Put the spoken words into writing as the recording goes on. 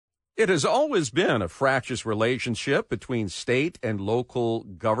It has always been a fractious relationship between state and local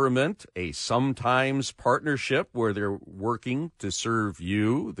government, a sometimes partnership where they're working to serve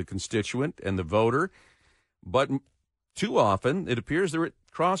you, the constituent, and the voter. But too often, it appears they're at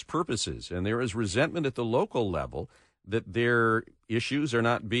cross purposes, and there is resentment at the local level that their issues are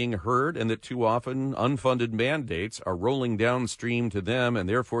not being heard, and that too often unfunded mandates are rolling downstream to them, and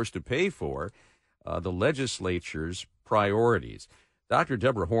they're forced to pay for the legislature's priorities. Dr.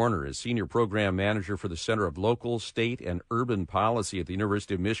 Debra Horner is Senior Program Manager for the Center of Local, State, and Urban Policy at the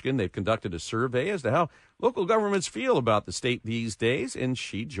University of Michigan. They've conducted a survey as to how local governments feel about the state these days, and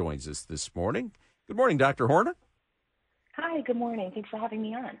she joins us this morning. Good morning, Dr. Horner. Hi, good morning. Thanks for having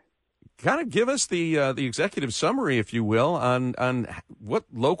me on. Kind of give us the executive summary, if you will, on what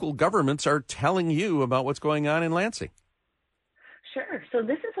local governments are telling you about what's going on in Lansing. Sure. So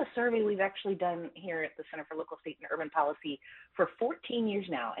this is a survey we've actually done here at the Center for Local, State, and Urban Policy for 14 years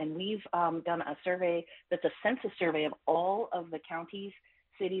now, and we've done a survey that's a census survey of all of the counties,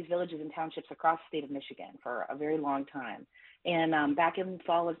 cities, villages, and townships across the state of Michigan for a very long time. And back in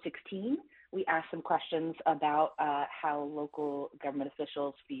fall of 16, we asked some questions about how local government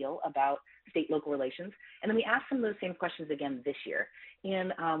officials feel about state-local relations. And then we asked them those same questions again this year.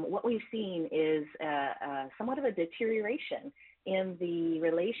 And what we've seen is somewhat of a deterioration in the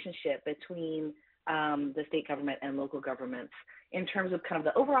relationship between the state government and local governments in terms of kind of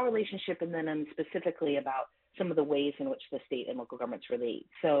the overall relationship, and then specifically about some of the ways in which the state and local governments relate.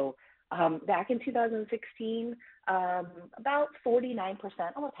 So back in 2016, about 49%,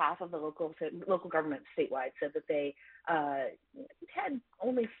 almost half of the local governments statewide said that they had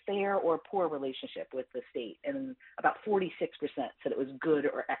only fair or poor relationship with the state, and about 46% said it was good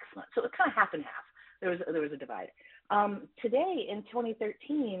or excellent. So it was kind of half and half. There was a divide. Today, in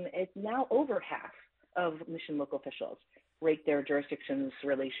 2013, it's now over half of Michigan local officials rate their jurisdiction's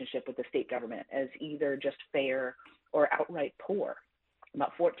relationship with the state government as either just fair or outright poor.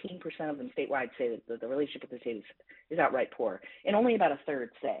 About 14% of them statewide say that the relationship with the state is outright poor, and only about a third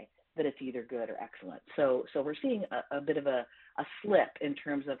say that it's either good or excellent. So we're seeing a bit of a slip in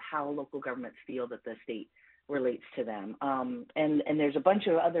terms of how local governments feel that the state relates to them. And there's a bunch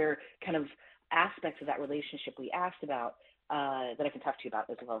of other kind of aspects of that relationship we asked about that I can talk to you about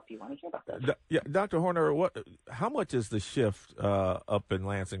as well if you want to hear about those. Yeah, Dr. Horner, how much is the shift up in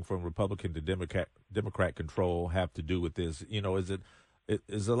Lansing from Republican to Democrat control have to do with this? You know,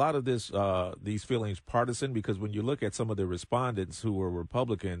 is a lot of this these feelings partisan? Because when you look at some of the respondents who were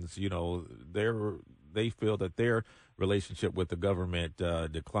Republicans, you know, they feel that their relationship with the government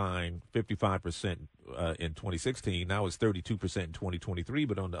declined 55% in 2016. Now it's 32% in 2023.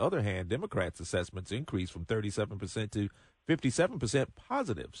 But on the other hand, Democrats' assessments increased from 37% to 57%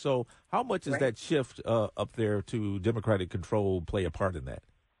 positive. So how much does that shift up there to Democratic control play a part in that?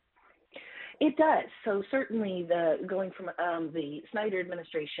 It does. So certainly going from the Snyder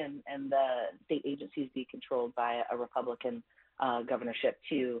administration and the state agencies being controlled by a Republican governorship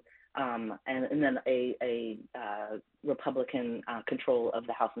to and then a Republican control of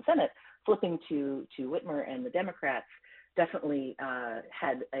the House and Senate, flipping to Whitmer and the Democrats definitely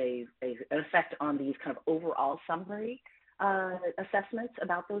had an effect on these kind of overall summary assessments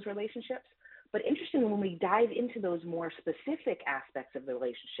about those relationships. But interestingly, when we dive into those more specific aspects of the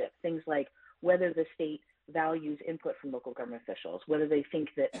relationship, things like whether the state values input from local government officials, whether they think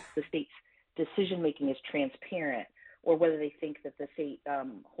that the state's decision-making is transparent, or whether they think that the state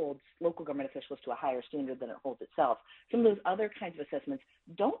holds local government officials to a higher standard than it holds itself. Some of those other kinds of assessments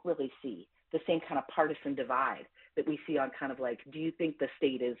don't really see the same kind of partisan divide that we see on kind of like, do you think the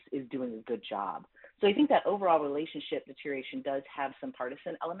state is doing a good job? So I think that overall relationship deterioration does have some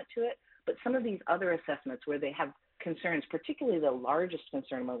partisan element to it, but some of these other assessments where they have concerns, particularly the largest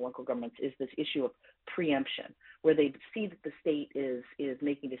concern among local governments, is this issue of preemption, where they see that the state is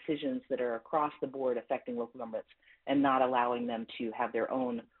making decisions that are across the board affecting local governments and not allowing them to have their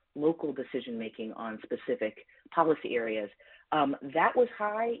own local decision making on specific policy areas. That was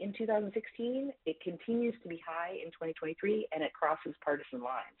high in 2016. It continues to be high in 2023, and it crosses partisan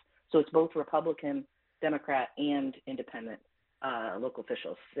lines. So it's both Republican, Democrat, and independent local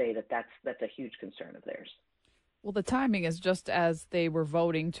officials say that that's a huge concern of theirs. Well, the timing is just as they were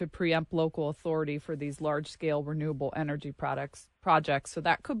voting to preempt local authority for these large-scale renewable energy projects. So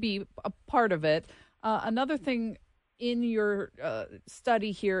that could be a part of it. Another thing in your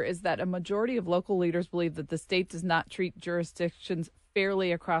study here is that a majority of local leaders believe that the state does not treat jurisdictions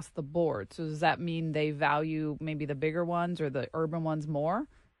fairly across the board. So does that mean they value maybe the bigger ones or the urban ones more?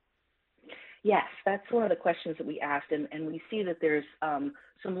 Yes, that's one of the questions that we asked, and we see that there's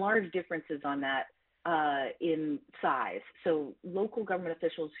some large differences on that in size. So local government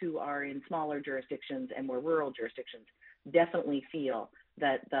officials who are in smaller jurisdictions and more rural jurisdictions definitely feel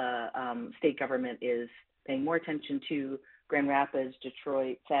that the state government is paying more attention to Grand Rapids,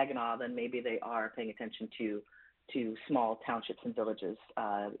 Detroit, Saginaw than maybe they are paying attention to small townships and villages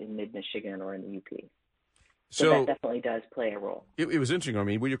in mid-Michigan or in the UP. So that definitely does play a role. It was interesting. I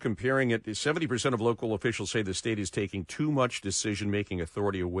mean, when you're comparing it, 70% of local officials say the state is taking too much decision-making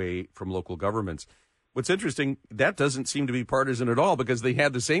authority away from local governments. What's interesting, that doesn't seem to be partisan at all, because they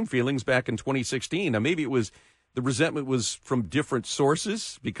had the same feelings back in 2016. Now, maybe it was the resentment was from different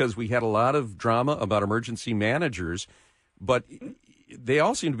sources, because we had a lot of drama about emergency managers, but they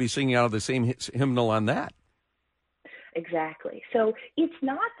all seem to be singing out of the same hymnal on that. Exactly. So it's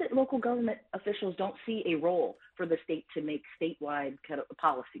not that local government officials don't see a role for the state to make statewide kind of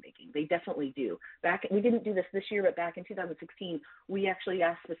policy making. They definitely do. We didn't do this year, but back in 2016, we actually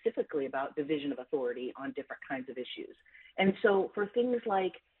asked specifically about division of authority on different kinds of issues. And so for things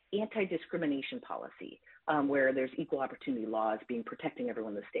like anti-discrimination policy, where there's equal opportunity laws protecting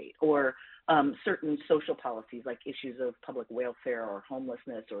everyone in the state, or certain social policies like issues of public welfare or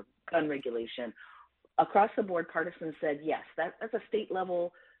homelessness or gun regulation, across the board, partisans said, yes, that's a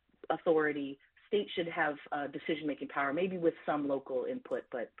state-level authority. State should have decision-making power, maybe with some local input,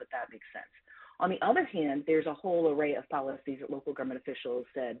 but that makes sense. On the other hand, there's a whole array of policies that local government officials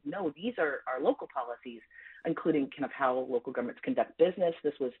said, no, these are our local policies, including kind of how local governments conduct business.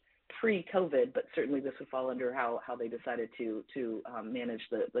 This was pre-COVID, but certainly this would fall under how they decided to manage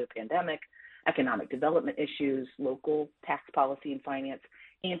the pandemic, economic development issues, local tax policy and finance.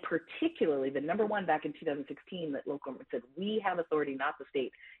 And particularly, the number one back in 2016 that local government said, we have authority, not the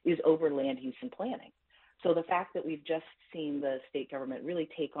state, is over land use and planning. So the fact that we've just seen the state government really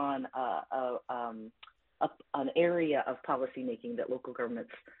take on an area of policymaking that local governments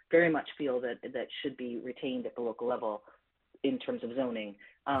very much feel that should be retained at the local level in terms of zoning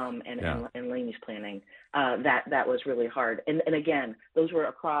and land use planning, that was really hard. And again, those were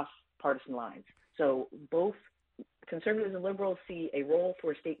across partisan lines. So both conservatives and liberals see a role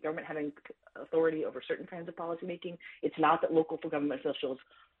for state government having authority over certain kinds of policymaking. It's not that local government officials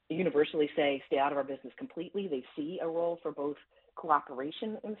universally say, stay out of our business completely. They see a role for both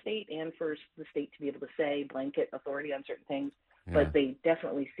cooperation in the state and for the state to be able to say blanket authority on certain things. Yeah. But they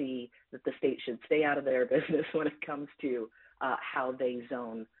definitely see that the state should stay out of their business when it comes to how they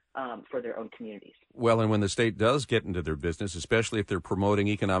zone for their own communities. Well, and when the state does get into their business, especially if they're promoting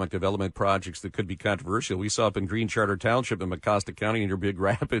economic development projects that could be controversial, we saw up in Green Charter Township in Mecosta County near Big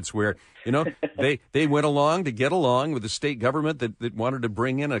Rapids where, they went along to get along with the state government that wanted to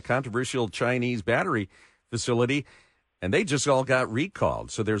bring in a controversial Chinese battery facility, and they just all got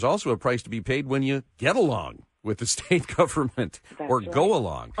recalled. So there's also a price to be paid when you get along with the state government. That's or right. Go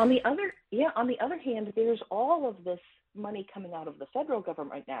along. On the other hand, there's all of this money coming out of the federal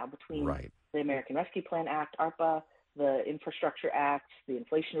government right now between the American Rescue Plan Act, ARPA, the Infrastructure Act, the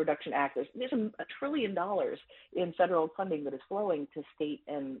Inflation Reduction Act. There's $1 trillion in federal funding that is flowing to state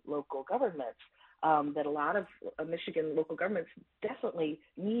and local governments that a lot of Michigan local governments definitely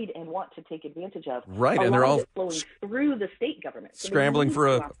need and want to take advantage of. Right, and they're all flowing through the state government. So scrambling for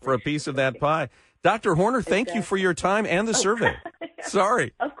a piece of that pie. Dr. Horner, thank you for your time and the survey.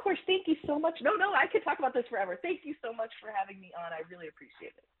 Sorry. Of course, thank you so much. No, I could talk about this forever. Thank you so much for having me on. I really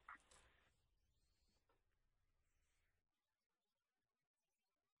appreciate it.